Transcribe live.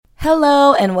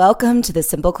Hello and welcome to the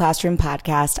Simple Classroom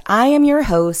Podcast. I am your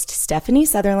host, Stephanie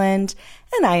Sutherland,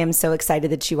 and I am so excited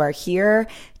that you are here.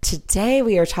 Today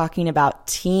we are talking about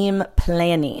team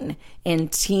planning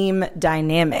and team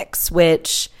dynamics,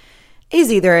 which is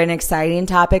either an exciting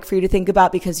topic for you to think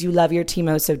about because you love your team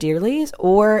oh so dearly,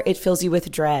 or it fills you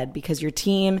with dread because your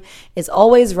team is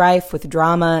always rife with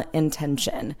drama and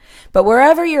tension. But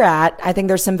wherever you're at, I think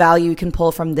there's some value you can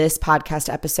pull from this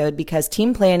podcast episode because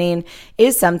team planning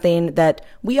is something that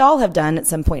we all have done at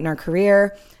some point in our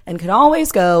career and can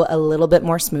always go a little bit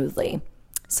more smoothly.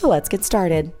 So let's get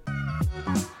started.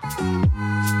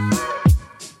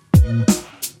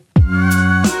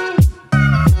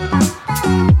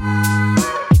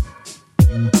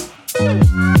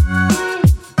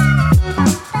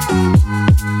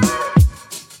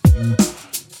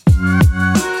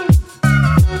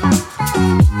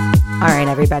 All right,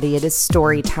 everybody, it is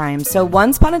story time. So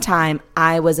once upon a time,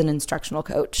 I was an instructional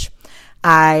coach.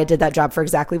 I did that job for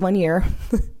exactly 1 year.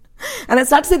 And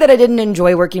it's not to say that I didn't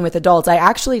enjoy working with adults. I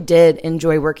actually did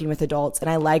enjoy working with adults,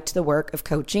 and I liked the work of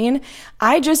coaching.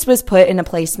 I just was put in a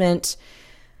placement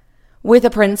with a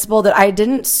principal that I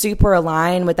didn't super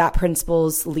align with that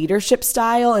principal's leadership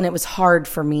style, and it was hard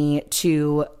for me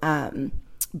to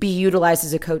be utilized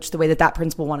as a coach the way that that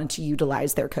principal wanted to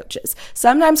utilize their coaches.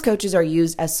 Sometimes coaches are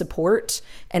used as support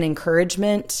and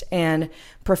encouragement and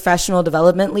professional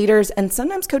development leaders, and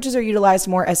sometimes coaches are utilized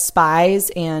more as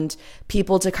spies and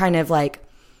people to kind of like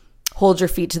hold your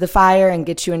feet to the fire and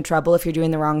get you in trouble if you're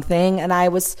doing the wrong thing. And I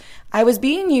was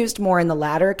being used more in the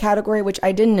latter category, which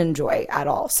I didn't enjoy at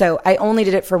all. So I only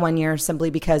did it for 1 year simply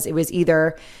because it was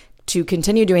either to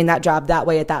continue doing that job that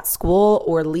way at that school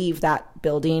or leave that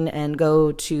building and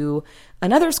go to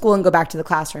another school and go back to the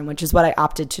classroom, which is what I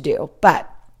opted to do.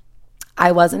 But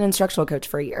I was an instructional coach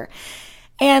for a year.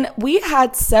 And we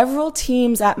had several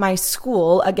teams at my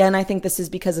school. Again, I think this is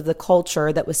because of the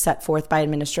culture that was set forth by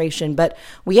administration, but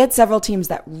we had several teams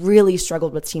that really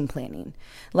struggled with team planning.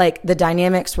 Like the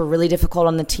dynamics were really difficult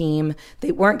on the team.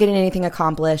 They weren't getting anything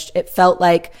accomplished. It felt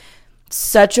like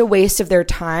such a waste of their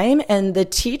time. And the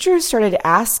teachers started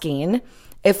asking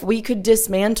if we could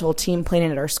dismantle team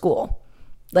planning at our school.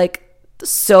 Like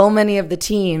so many of the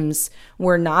teams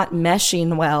were not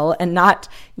meshing well and not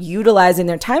utilizing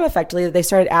their time effectively that they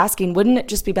started asking, wouldn't it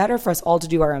just be better for us all to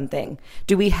do our own thing?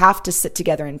 Do we have to sit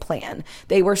together and plan?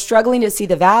 They were struggling to see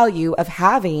the value of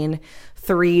having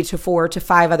 3 to 4 to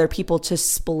 5 other people to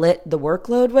split the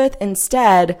workload with.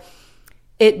 Instead,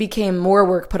 it became more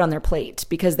work put on their plate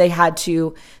because they had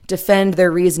to defend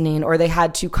their reasoning or they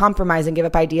had to compromise and give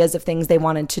up ideas of things they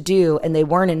wanted to do and they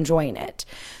weren't enjoying it.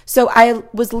 So I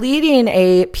was leading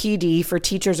a PD for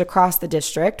teachers across the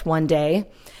district one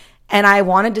day, and I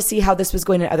wanted to see how this was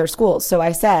going at other schools. So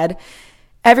I said,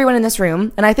 everyone in this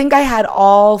room, and I think I had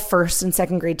all first and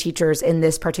second grade teachers in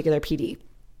this particular PD.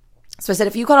 So I said,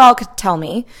 if you could all tell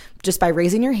me just by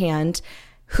raising your hand,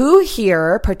 who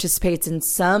here participates in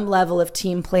some level of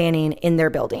team planning in their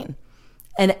building?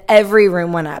 And every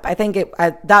room went up. At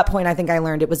that point, I think I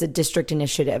learned it was a district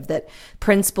initiative that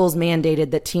principals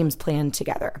mandated that teams plan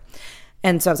together.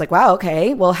 And so I was like, wow,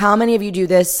 okay, well, how many of you do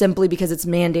this simply because it's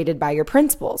mandated by your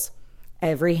principals?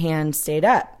 Every hand stayed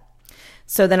up.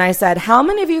 So then I said, how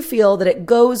many of you feel that it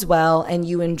goes well and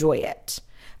you enjoy it?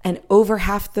 And over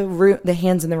half the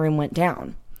hands in the room went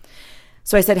down.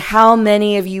 So I said, how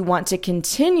many of you want to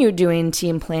continue doing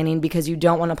team planning because you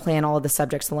don't want to plan all of the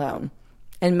subjects alone?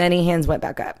 And many hands went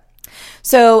back up.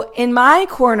 So in my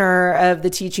corner of the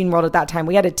teaching world at that time,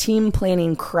 we had a team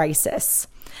planning crisis.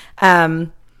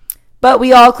 But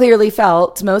we all clearly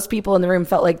felt, most people in the room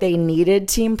felt like they needed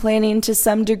team planning to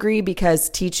some degree because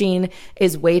teaching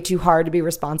is way too hard to be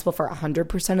responsible for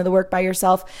 100% of the work by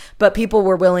yourself. But people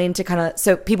were willing to kind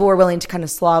of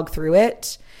slog through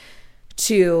it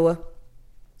to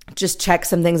just check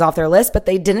some things off their list, but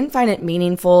they didn't find it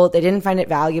meaningful. They didn't find it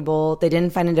valuable. They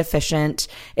didn't find it efficient.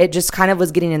 It just kind of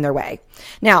was getting in their way.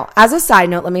 Now, as a side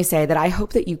note, let me say that I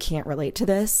hope that you can't relate to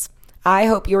this. I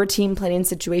hope your team planning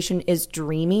situation is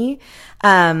dreamy.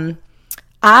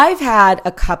 I've had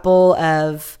a couple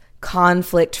of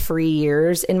conflict-free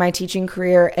years in my teaching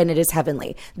career, and it is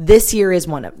heavenly. This year is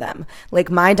one of them.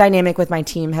 Like, my dynamic with my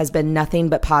team has been nothing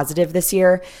but positive this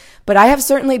year, but I have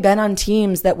certainly been on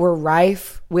teams that were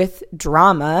rife with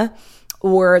drama,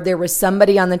 or there was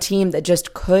somebody on the team that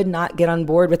just could not get on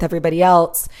board with everybody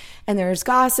else, and there's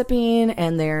gossiping,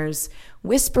 and there's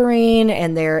whispering,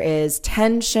 and there is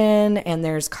tension, and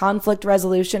there's conflict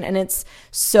resolution, and it's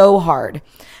so hard.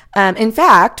 In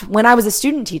fact, when I was a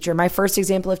student teacher, my first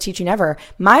example of teaching ever,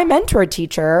 my mentor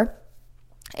teacher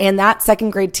And that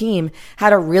second grade team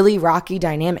had a really rocky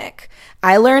dynamic.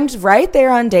 I learned right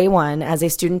there on day one as a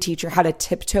student teacher how to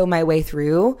tiptoe my way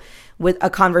through with a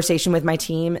conversation with my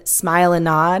team, smile and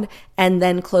nod, and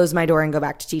then close my door and go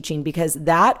back to teaching, because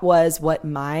that was what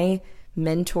my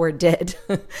mentor did.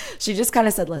 She just kind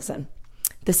of said, listen,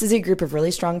 this is a group of really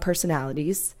strong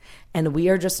personalities, and we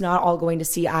are just not all going to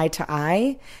see eye to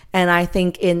eye. And I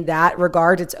think in that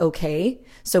regard, it's okay.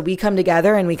 So we come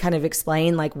together and we kind of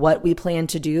explain like what we plan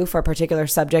to do for a particular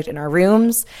subject in our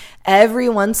rooms. Every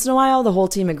once in a while, the whole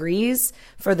team agrees.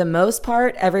 For the most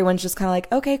part, everyone's just kind of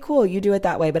like, okay, cool, you do it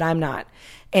that way, but I'm not.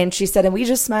 And she said, and we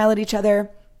just smile at each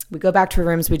other. We go back to our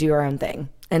rooms, we do our own thing.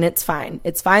 And it's fine.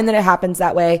 It's fine that it happens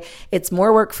that way. It's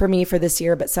more work for me for this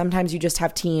year, but sometimes you just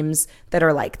have teams that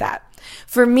are like that.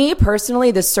 For me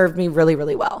personally, this served me really,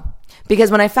 really well,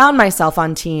 because when I found myself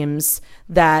on teams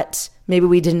that maybe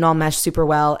we didn't all mesh super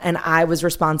well, and I was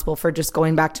responsible for just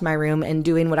going back to my room and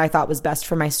doing what I thought was best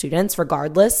for my students,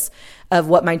 regardless of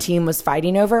what my team was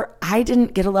fighting over, I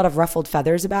didn't get a lot of ruffled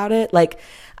feathers about it. Like,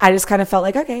 I just kind of felt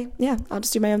like, okay, yeah, I'll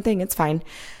just do my own thing. It's fine.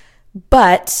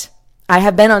 But I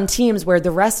have been on teams where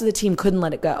the rest of the team couldn't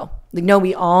let it go. Like, no,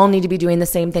 we all need to be doing the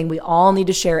same thing. We all need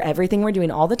to share everything we're doing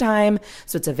all the time,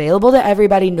 so it's available to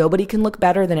everybody. Nobody can look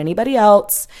better than anybody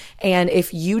else. And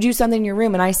if you do something in your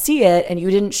room and I see it and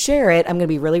you didn't share it, I'm going to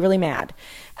be really, really mad.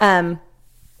 I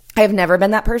have never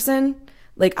been that person.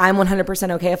 Like, I'm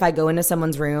 100% okay if I go into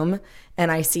someone's room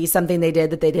and I see something they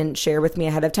did that they didn't share with me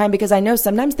ahead of time, because I know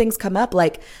sometimes things come up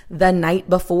like the night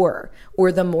before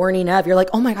or the morning of. You're like,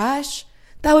 oh my gosh,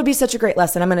 that would be such a great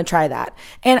lesson. I'm going to try that.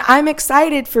 And I'm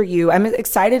excited for you. I'm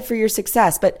excited for your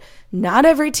success, but not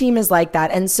every team is like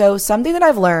that. And so something that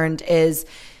I've learned is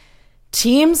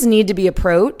teams need to be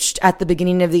approached at the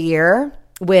beginning of the year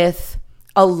with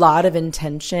a lot of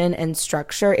intention and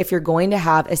structure if you're going to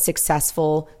have a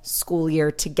successful school year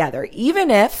together,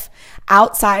 even if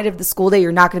outside of the school day,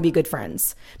 you're not going to be good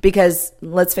friends. Because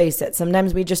let's face it,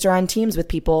 sometimes we just are on teams with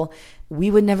people. We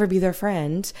would never be their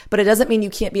friend, but it doesn't mean you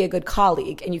can't be a good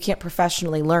colleague and you can't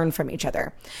professionally learn from each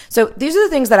other. So these are the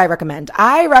things that I recommend.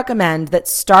 I recommend that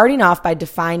starting off by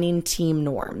defining team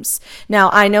norms. Now,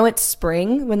 I know it's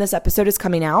spring when this episode is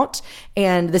coming out,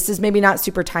 and this is maybe not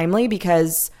super timely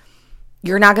because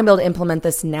you're not going to be able to implement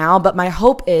this now, but my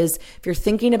hope is if you're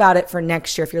thinking about it for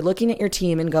next year, if you're looking at your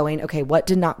team and going, okay, what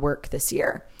did not work this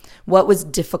year? What was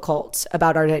difficult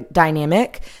about our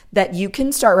dynamic, that you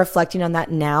can start reflecting on that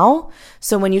now.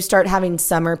 So when you start having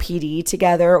summer PD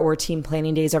together or team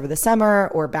planning days over the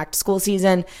summer or back to school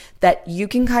season, that you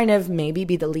can kind of maybe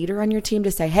be the leader on your team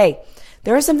to say, hey,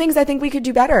 there are some things I think we could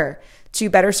do better to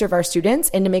better serve our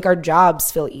students and to make our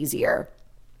jobs feel easier.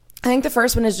 I think the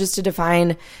first one is just to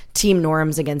define team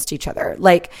norms against each other.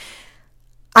 Like,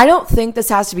 I don't think this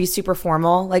has to be super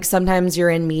formal. Like, sometimes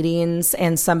you're in meetings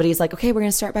and somebody's like, okay, we're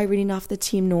going to start by reading off the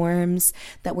team norms,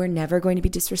 that we're never going to be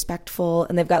disrespectful.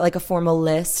 And they've got like a formal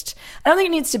list. I don't think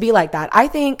it needs to be like that. I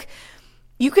think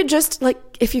you could just, like,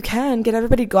 if you can, get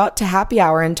everybody to go out to happy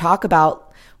hour and talk about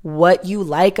what you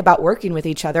like about working with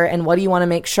each other and what do you want to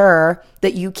make sure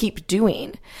that you keep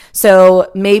doing. So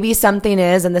maybe something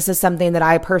is, and this is something that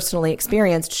I personally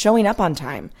experienced, showing up on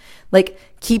time, like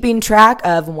keeping track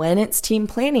of when it's team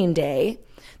planning day,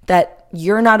 that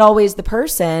you're not always the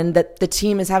person that the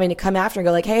team is having to come after and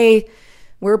go like, hey,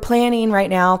 we're planning right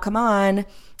now, come on.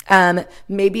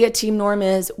 Maybe a team norm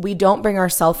is we don't bring our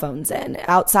cell phones in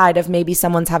outside of maybe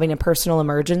someone's having a personal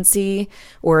emergency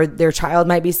or their child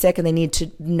might be sick and they need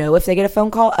to know if they get a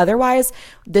phone call. Otherwise,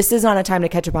 this is not a time to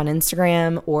catch up on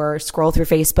Instagram or scroll through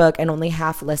Facebook and only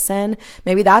half listen.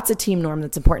 Maybe that's a team norm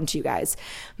that's important to you guys.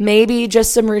 Maybe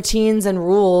just some routines and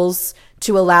rules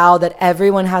to allow that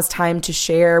everyone has time to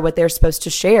share what they're supposed to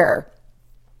share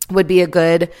would be a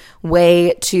good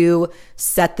way to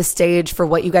set the stage for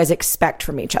what you guys expect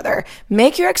from each other.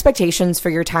 Make your expectations for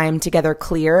your time together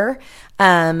clear,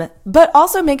 but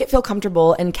also make it feel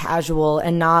comfortable and casual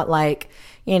and not like,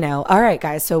 all right,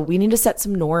 guys, so we need to set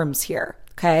some norms here.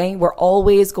 Okay, we're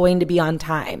always going to be on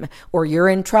time or you're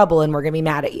in trouble and we're going to be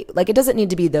mad at you. Like, it doesn't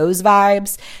need to be those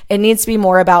vibes. It needs to be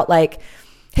more about like,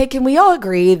 hey, can we all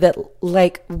agree that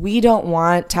like we don't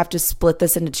want to have to split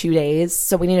this into 2 days?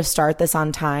 So we need to start this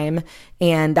on time.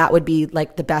 And that would be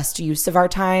like the best use of our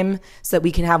time so that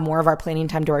we can have more of our planning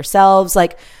time to ourselves.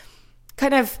 Like,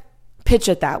 kind of pitch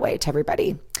it that way to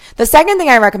everybody. The second thing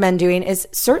I recommend doing is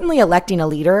certainly electing a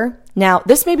leader. Now,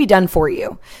 this may be done for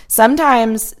you.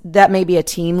 Sometimes that may be a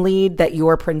team lead that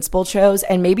your principal chose,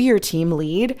 and maybe your team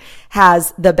lead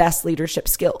has the best leadership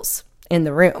skills in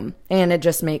the room. And it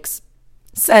just makes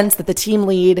sense that the team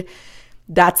lead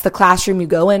That's the classroom you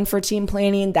go in for team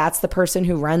planning. That's the person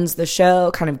who runs the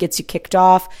show, kind of gets you kicked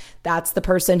off. That's the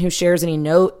person who shares any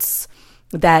notes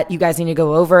that you guys need to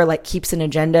go over, like keeps an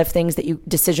agenda of things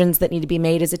decisions that need to be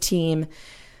made as a team.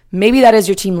 Maybe that is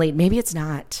your team lead. Maybe it's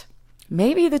not.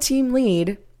 Maybe the team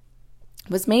lead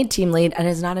was made team lead and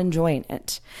is not enjoying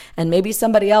it. And maybe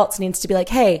somebody else needs to be like,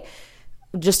 hey,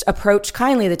 just approach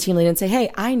kindly the team lead and say,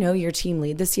 hey, I know you're team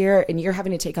lead this year and you're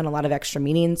having to take on a lot of extra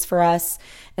meetings for us.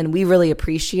 And we really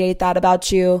appreciate that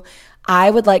about you. I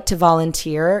would like to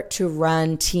volunteer to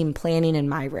run team planning in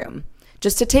my room.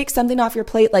 Just to take something off your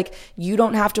plate. Like, you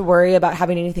don't have to worry about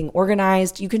having anything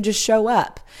organized. You can just show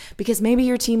up, because maybe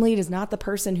your team lead is not the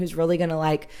person who's really going to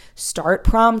like start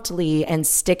promptly and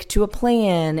stick to a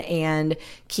plan and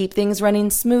keep things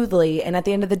running smoothly. And at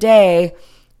the end of the day,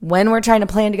 when we're trying to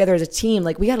plan together as a team,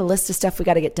 like, we got a list of stuff we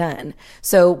got to get done.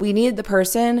 So we need the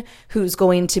person who's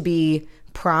going to be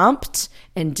prompt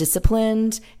and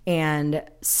disciplined and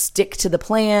stick to the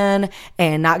plan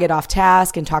and not get off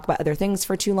task and talk about other things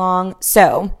for too long.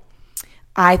 So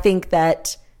I think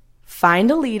that find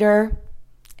a leader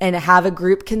and have a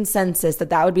group consensus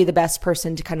that would be the best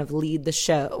person to kind of lead the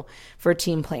show for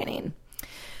team planning.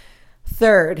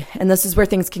 Third, and this is where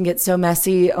things can get so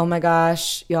messy. Oh my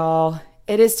gosh, y'all.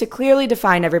 It is to clearly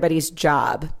define everybody's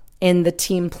job in the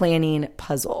team planning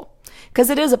puzzle. Because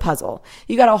it is a puzzle.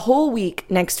 You got a whole week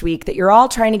next week that you're all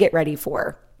trying to get ready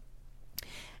for.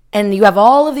 And you have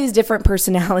all of these different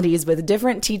personalities with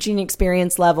different teaching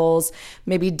experience levels,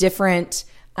 maybe different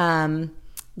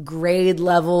grade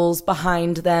levels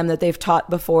behind them that they've taught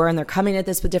before, and they're coming at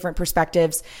this with different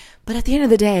perspectives. But at the end of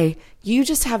the day, you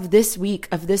just have this week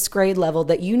of this grade level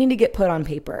that you need to get put on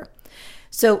paper.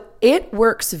 So it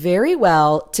works very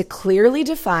well to clearly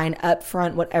define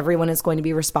upfront what everyone is going to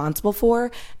be responsible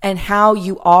for and how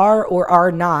you are or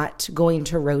are not going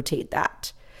to rotate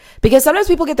that. Because sometimes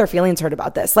people get their feelings hurt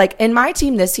about this. Like in my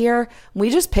team this year, we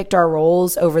just picked our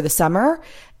roles over the summer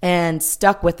and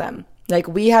stuck with them. Like,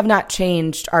 we have not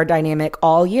changed our dynamic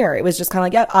all year. It was just kind of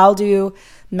like, yeah, I'll do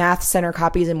math center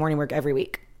copies and morning work every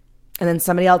week. And then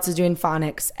somebody else is doing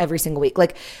phonics every single week.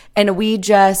 And we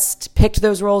just picked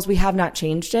those roles. We have not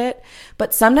changed it.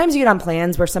 But sometimes you get on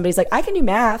plans where somebody's like, I can do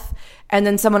math. And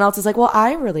then someone else is like, well,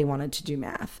 I really wanted to do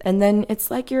math. And then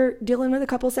it's like you're dealing with a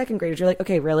couple of second graders. You're like,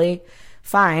 okay, really?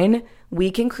 Fine.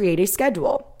 We can create a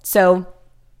schedule. So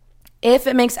if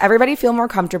it makes everybody feel more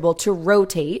comfortable to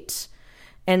rotate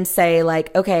and say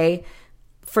like, okay,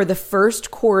 for the first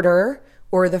quarter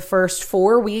or the first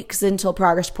 4 weeks until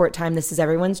progress report time, this is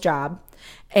everyone's job.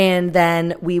 And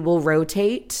then we will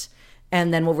rotate,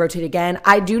 and then we'll rotate again.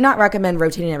 I do not recommend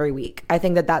rotating every week. I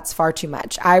think that that's far too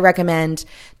much. I recommend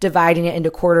dividing it into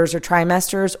quarters or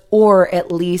trimesters, or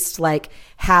at least like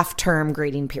half-term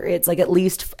grading periods, like at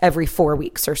least every 4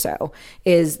 weeks or so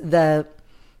is the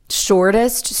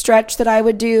shortest stretch that I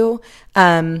would do,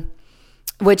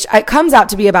 which it comes out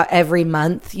to be about every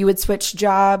month you would switch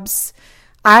jobs.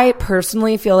 I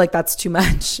personally feel like that's too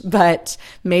much, but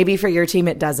maybe for your team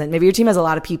it doesn't. Maybe your team has a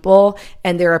lot of people,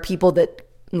 and there are people that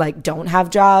like don't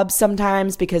have jobs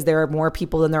sometimes because there are more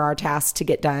people than there are tasks to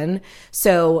get done.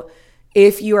 So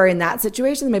if you are in that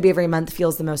situation, maybe every month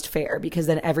feels the most fair, because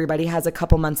then everybody has a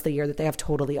couple months of the year that they have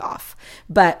totally off.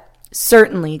 But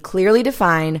certainly clearly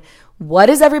define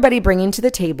what is everybody bringing to the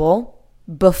table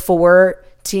before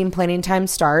team planning time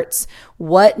starts,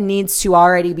 what needs to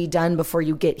already be done before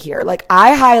you get here. Like,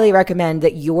 I highly recommend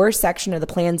that your section of the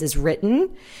plans is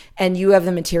written and you have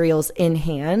the materials in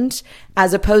hand,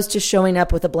 as opposed to showing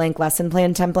up with a blank lesson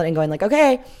plan template and going like,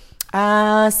 okay,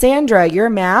 Sandra, your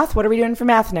math, what are we doing for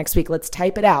math next week? Let's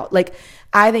type it out. Like,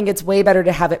 I think it's way better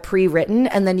to have it pre-written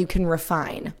and then you can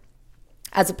refine,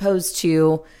 as opposed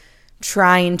to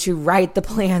trying to write the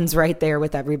plans right there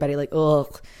with everybody. Like,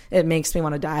 ugh, it makes me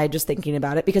want to die just thinking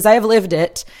about it, because I have lived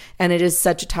it and it is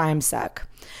such a time suck.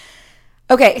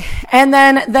 Okay. And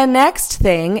then the next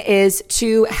thing is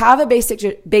to have a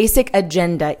basic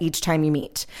agenda each time you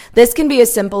meet. This can be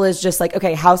as simple as just like,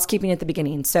 okay, housekeeping at the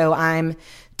beginning. So I'm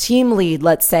team lead,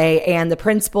 let's say, and the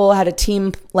principal had a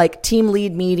team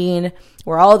lead meeting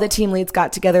where all the team leads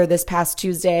got together this past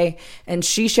Tuesday, and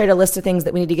she shared a list of things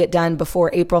that we need to get done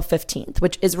before April 15th,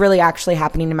 which is really actually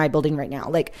happening in my building right now.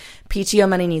 Like, PTO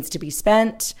money needs to be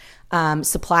spent.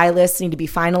 Supply lists need to be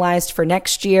finalized for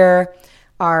next year.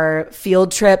 Our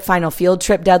final field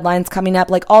trip deadlines coming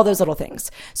up, like all those little things.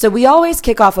 So we always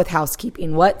kick off with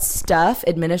housekeeping. What stuff,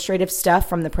 administrative stuff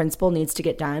from the principal needs to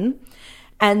get done?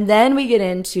 And then we get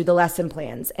into the lesson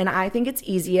plans. And I think it's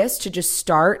easiest to just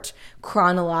start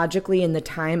chronologically in the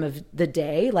time of the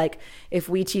day. Like, if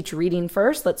we teach reading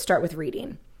first, let's start with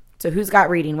reading. So who's got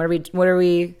reading? What are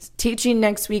we teaching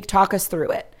next week? Talk us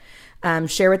through it.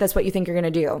 Share with us what you think you're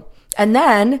going to do. And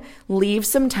then leave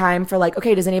some time for like,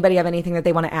 okay, does anybody have anything that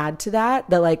they want to add to that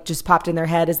like just popped in their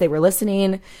head as they were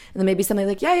listening? And then maybe something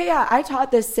like, yeah, I taught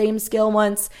this same skill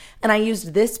once and I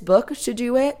used this book to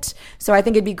do it. So I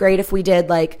think it'd be great if we did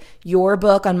like your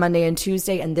book on Monday and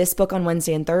Tuesday and this book on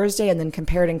Wednesday and Thursday and then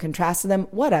compared and contrasted them,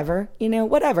 whatever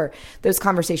those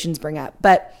conversations bring up.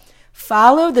 But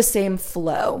follow the same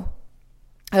flow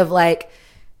of like,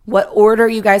 what order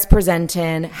you guys present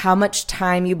in, how much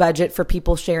time you budget for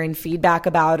people sharing feedback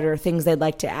about it or things they'd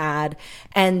like to add,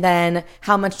 and then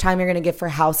how much time you're going to give for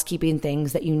housekeeping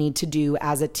things that you need to do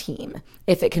as a team,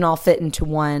 if it can all fit into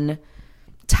one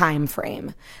time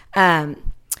frame.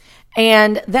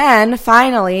 And then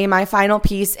finally, my final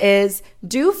piece is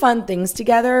do fun things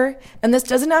together. And this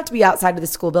doesn't have to be outside of the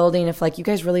school building if like you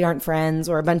guys really aren't friends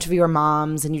or a bunch of you are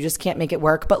moms and you just can't make it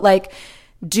work, but like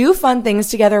do fun things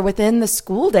together within the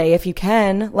school day if you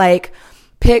can. Like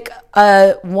pick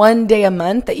one day a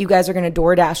month that you guys are going to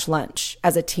DoorDash lunch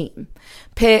as a team.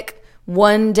 Pick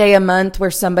one day a month where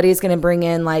somebody's going to bring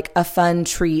in like a fun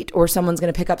treat or someone's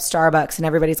going to pick up Starbucks and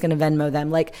everybody's going to Venmo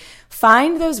them. Like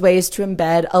find those ways to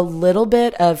embed a little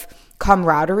bit of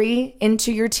camaraderie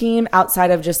into your team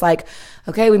outside of just like,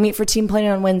 okay, we meet for team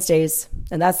planning on Wednesdays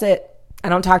and that's it. I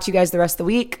don't talk to you guys the rest of the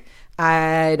week.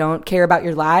 I don't care about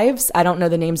your lives. I don't know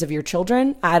the names of your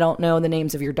children. I don't know the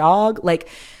names of your dog. Like,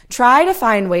 try to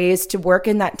find ways to work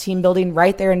in that team building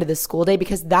right there into the school day,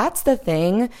 because that's the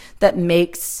thing that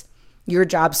makes your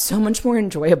job so much more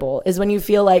enjoyable, is when you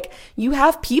feel like you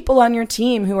have people on your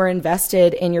team who are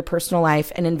invested in your personal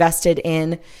life and invested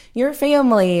in your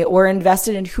family or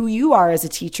invested in who you are as a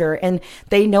teacher. And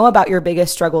they know about your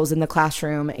biggest struggles in the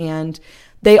classroom. And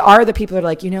they are the people that are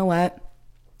like, you know what?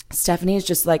 Stephanie is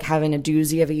just like having a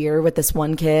doozy of a year with this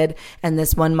one kid and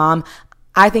this one mom.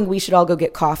 I think we should all go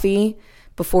get coffee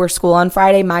before school on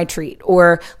Friday, my treat.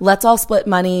 Or let's all split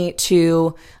money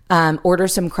to order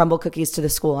some crumble cookies to the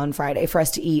school on Friday for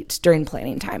us to eat during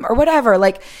planning time or whatever.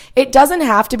 Like, it doesn't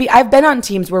have to be. I've been on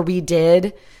teams where we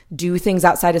did do things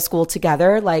outside of school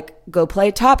together, like go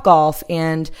play Topgolf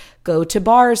and go to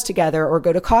bars together or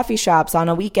go to coffee shops on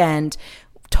a weekend.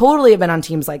 Totally have been on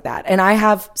teams like that. And I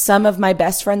have some of my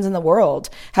best friends in the world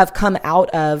have come out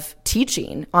of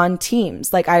teaching on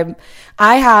teams. Like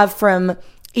I have, from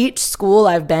each school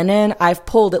I've been in, I've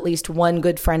pulled at least one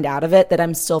good friend out of it that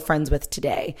I'm still friends with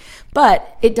today.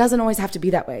 But it doesn't always have to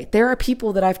be that way. There are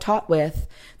people that I've taught with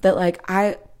that like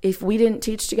if we didn't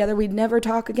teach together, we'd never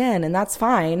talk again, and that's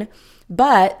fine.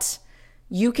 But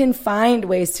you can find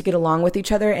ways to get along with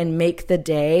each other and make the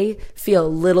day feel a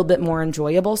little bit more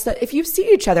enjoyable, so that if you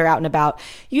see each other out and about,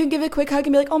 you can give a quick hug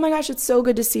and be like, oh my gosh, it's so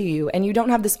good to see you. And you don't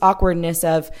have this awkwardness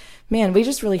of, man, we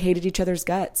just really hated each other's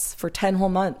guts for 10 whole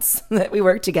months that we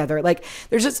worked together. Like,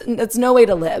 it's no way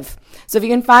to live. So if you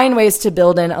can find ways to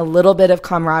build in a little bit of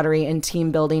camaraderie and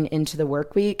team building into the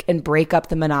work week and break up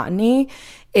the monotony,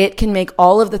 it can make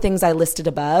all of the things I listed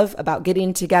above about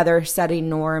getting together, setting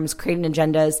norms, creating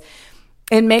agendas,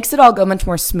 it makes it all go much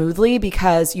more smoothly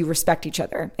because you respect each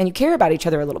other and you care about each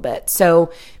other a little bit. So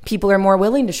people are more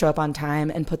willing to show up on time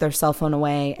and put their cell phone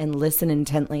away and listen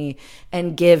intently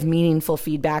and give meaningful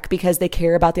feedback because they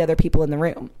care about the other people in the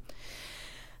room.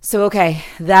 So, okay,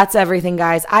 that's everything,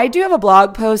 guys. I do have a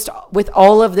blog post with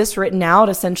all of this written out,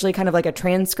 essentially kind of like a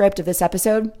transcript of this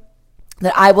episode,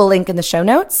 that I will link in the show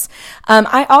notes.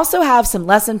 I also have some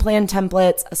lesson plan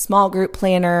templates, a small group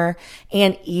planner,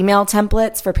 and email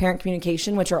templates for parent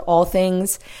communication, which are all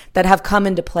things that have come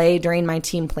into play during my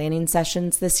team planning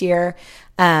sessions this year,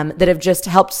 that have just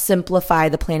helped simplify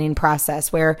the planning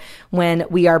process, where when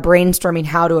we are brainstorming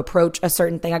how to approach a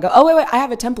certain thing, I go, oh, wait, I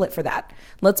have a template for that.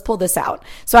 Let's pull this out.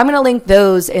 So I'm going to link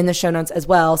those in the show notes as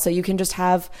well, so you can just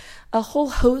have a whole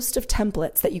host of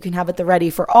templates that you can have at the ready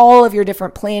for all of your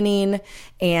different planning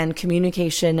and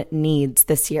communication needs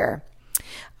this year.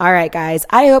 All right, guys,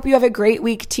 I hope you have a great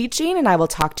week teaching, and I will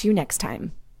talk to you next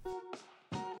time.